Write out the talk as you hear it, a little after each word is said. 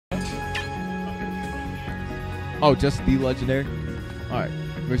Oh, just the legendary. All right,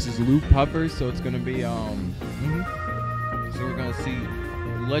 versus Loop Puffers. So it's gonna be So we're gonna see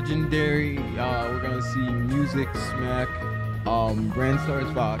legendary. We're gonna see Music Smack. Brand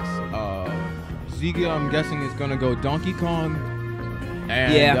Stars Fox. Ziga, I'm guessing is gonna go Donkey Kong.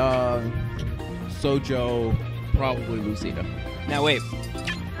 And Sojo, probably Lucina. Now wait.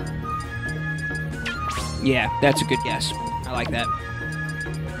 Yeah, that's a good guess. I like that.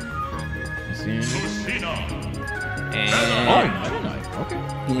 And Meta Knight. Okay.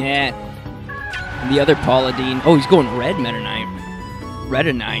 yeah. And the other Paladin. Oh, he's going red Meta Knight.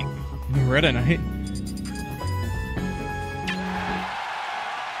 Meta Knight. Meta Knight.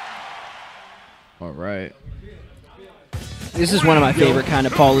 All right. This is one of my favorite kind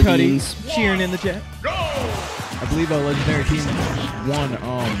of Paladins. Cheering in the chat. I believe our legendary team won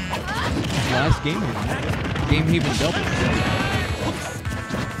last game Haven double.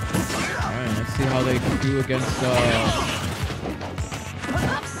 Alright, let's see how they can do against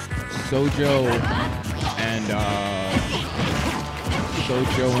Sojo and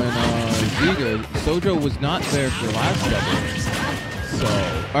Ziga. Sojo was not there for last double.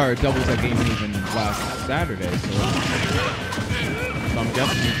 Doubles at Game Haven last Saturday, so I'm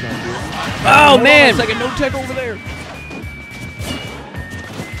guessing he's trying to do it. Oh, man! It's like a no-tech over there.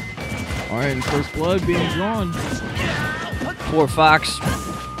 Alright, and first blood being drawn. Poor Fox.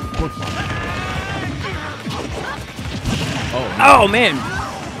 Oh, man!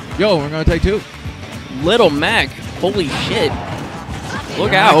 Yo, we're gonna take two. Little Mac. Holy shit.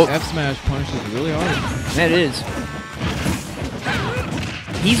 Look out. F-Smash punishes really hard. That is.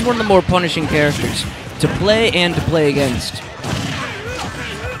 He's one of the more punishing characters to play and to play against.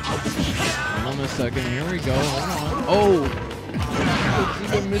 Hold on a second. Here we go. Hold on. Oh!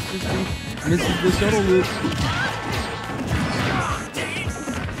 Ziga misses the shuttle loop.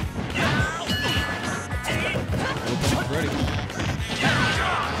 Ready.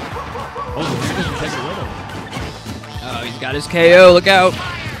 Oh, he doesn't take the riddle. Oh, he's got his KO. Look out.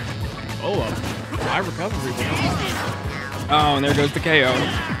 Oh, high recovery. Oh, and there goes the KO.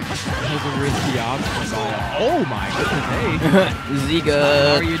 That was a risky option. Oh my goodness, hey. Ziga.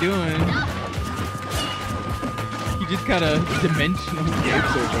 How are you doing? He just kind of dimensional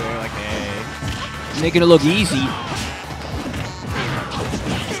escapes over there, like, hey. Making it look easy.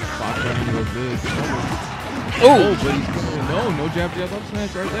 Fox running into a big trouble. Oh, but he's going no jab up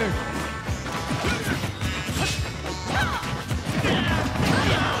smash right there.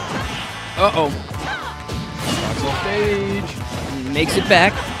 Uh-oh. Fox off stage. Makes it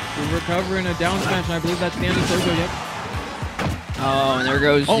back. We're recovering a down smash, and I believe that's the end of Sojo, yep. Oh, and there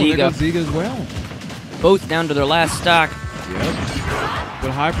goes Oh, Ziga. there goes Ziga as well. Both down to their last stock. Yep.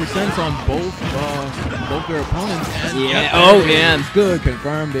 But high percents on both their opponents. And Yeah. Oh, man. Good.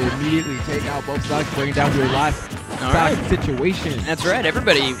 Confirmed. They immediately take out both stocks, bring it down to a last stock situation. That's right.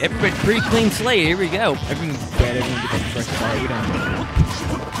 Everybody, pretty clean slate. Here we go. Everyone's dead. Everyone gets a fresh start.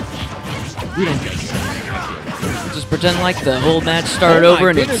 We don't get it. Just pretend like the whole match started over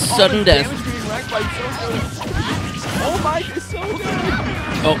and it's sudden death. Oh my, it's so good.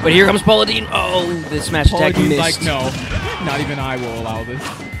 Oh, but here comes Paladin. Oh, the smash attack Pauline's missed. like, no, not even I will allow this.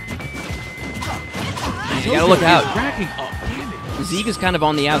 You gotta look out. Racking up. Ziga's kind of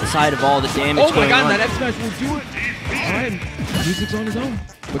on the outside of all the damage Oh my going god, on. that F smash will do it. Alright, Music's on his own.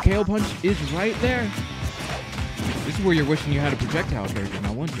 But KO Punch is right there. This is where you're wishing you had a projectile character,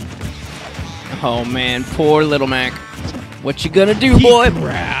 now wouldn't you? Oh man, poor Little Mac. What you gonna do, boy?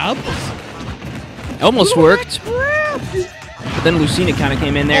 Grabs. Almost worked. But then Lucina kind of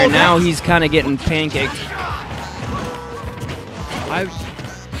came in there, and now he's kind of getting pancaked.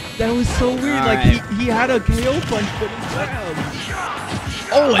 That was so weird. All like right. he had a KO punch, but he grabbed.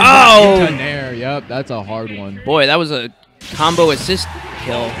 Oh, Oh! into Nair. Yep, that's a hard one. Boy, that was a combo assist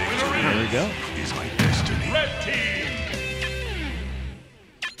kill. There we go.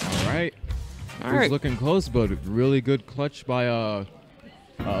 All right. All right. Looking close, but really good clutch by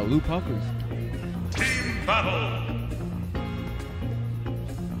Loop Puffers.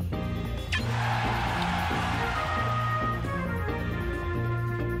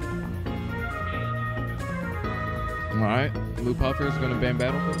 All right, Loop Puffer is going to ban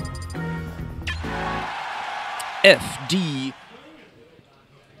Battlefield. FD.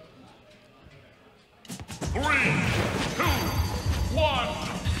 3, 2, 1,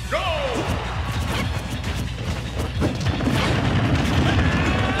 go!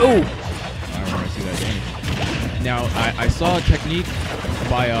 Oh. I want to see that damage. Now, I saw a technique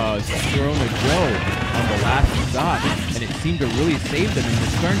by Serona Joe on the last shot, and it seemed to really save them, and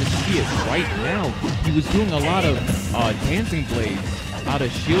we're starting to see it right now. He was doing a lot of dancing blades out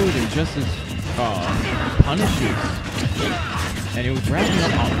of shield and just as punishes. And it was racking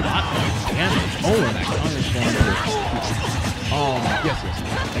up a lot of damage. Oh, and that counter's going to... yes.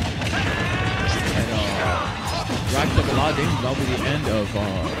 And, racked up a lot of damage. That'll be the end of,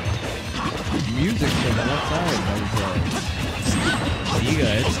 music from the left side. That was, Giga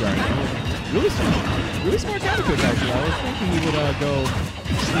edge guard. Really smart counter pick, actually. I was thinking he would, go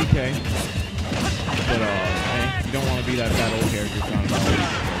CK. But, hey, you don't want to be that fat old character trying to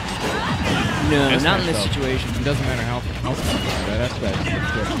No, not in this situation. It doesn't matter how that's bad.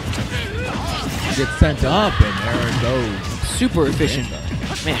 Gets sent up, and there it goes. Super efficient.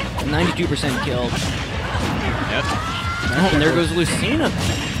 Man, 92% killed. Yep. Oh, and there goes Lucina.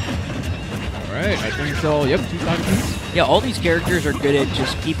 Alright, I think so. Yep, 2 side piece. Yeah, all these characters are good at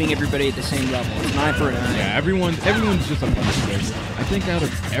just keeping everybody at the same level. It's 9 for 9. Yeah, everyone's just a punch character. I think out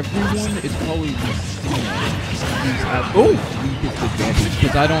of everyone, it's probably Lucina who's at the weakest advantage.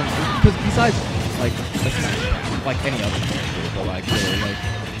 Because besides, like, a Smash, like any other character, but like,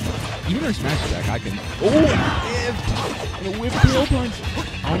 even her Smash attack, I can. Oh, and a whip KO punch.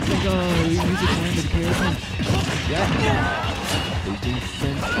 I don't think we use it to land the KO punch. Yeah. They do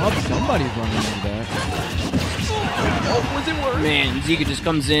sense up. Somebody's running into that. Oh, was it worse? Man, Zika just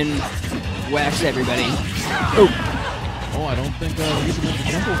comes in, whacks everybody. Oh, I don't think he's going to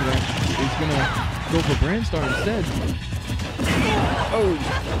jump over there. He's going to go for Brandstar instead. Oh.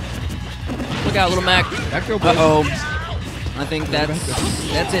 Look out, Little Mac. Uh-oh. I think that's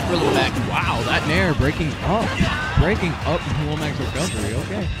it for Little Mac. Wow, that Nair breaking up Little Mac's recovery.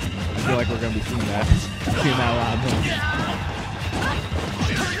 Okay. I feel like we're going to be seeing that a lot more.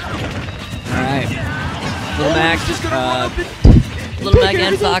 Alright. Little Mac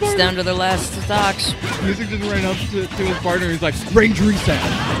and Fox down to their last stocks. Music just ran up to his partner. He's like, range reset.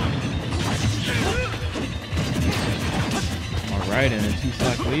 Alright, and a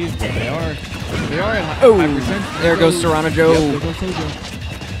 2-stock lead, but they are at high percent. There goes Serrano Joe. Yep, there goes Sojo.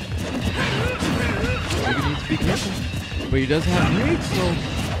 He needs to be careful. But he does have rage, so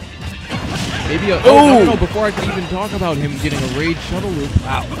maybe no, before I can even talk about him getting a rage shuttle loop.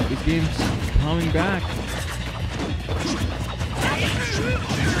 Wow. This game's coming back.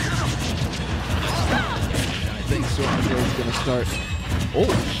 I think Serrano Joe is gonna start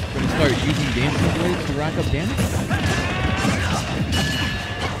using dancing blades to rack up damage.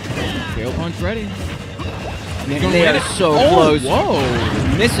 KO punch ready. Man, they are so close. Whoa.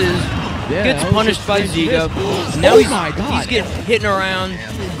 Misses. Yeah, gets punished by Zika. Now he's getting hitting around.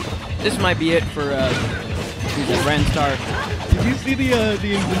 This might be it for Brandstar. Did you see the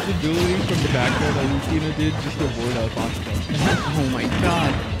invincibility from the back there that Lucina did just to avoid a Fox punch? Oh my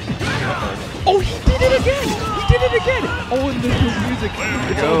god. Oh, he did it again! Oh, and there's music.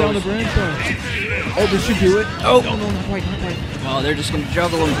 It's all down the Brandstar. Oh, this should do it. Oh. No, not quite. Oh, they're just going to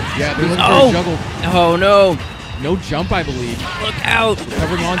juggle him. Yeah, they're looking for a juggle. Oh, no. No jump, I believe. Look out.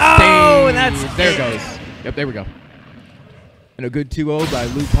 Recovering on stage. Oh, and that's there it goes. Yep, there we go. And a good 2-0 by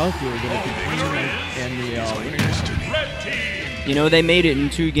Luke Huff. We're going to continue and the winner. You know, they made it in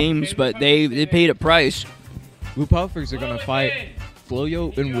 2 games, but they paid a price. Blue Puffers are going to fight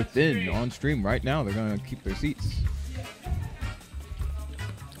Floyo and Within on stream right now. They're going to keep their seats.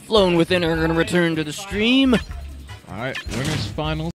 Flow and Within are going to return to the stream. All right, winners final.